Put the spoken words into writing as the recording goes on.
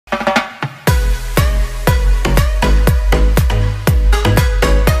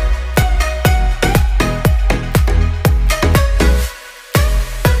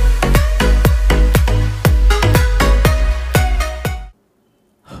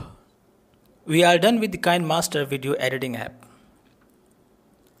We are done with the KineMaster video editing app.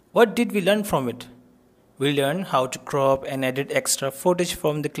 What did we learn from it? We learned how to crop and edit extra footage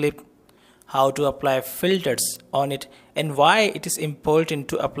from the clip, how to apply filters on it, and why it is important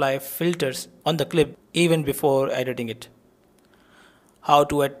to apply filters on the clip even before editing it. How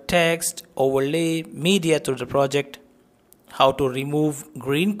to add text, overlay media to the project, how to remove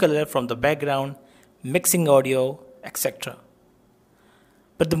green color from the background, mixing audio, etc.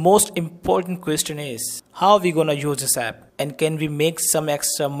 But the most important question is, how are we gonna use this app? And can we make some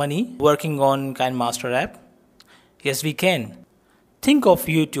extra money working on KineMaster app? Yes, we can. Think of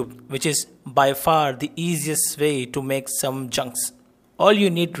YouTube, which is by far the easiest way to make some chunks. All you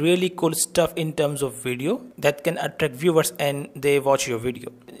need really cool stuff in terms of video that can attract viewers and they watch your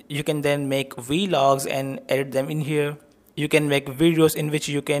video. You can then make vlogs and edit them in here. You can make videos in which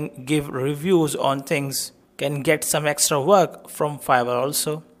you can give reviews on things, can get some extra work from Fiverr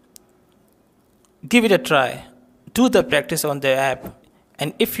also. Give it a try. Do the practice on the app,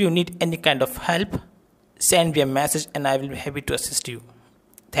 and if you need any kind of help, send me a message and I will be happy to assist you.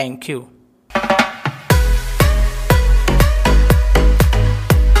 Thank you.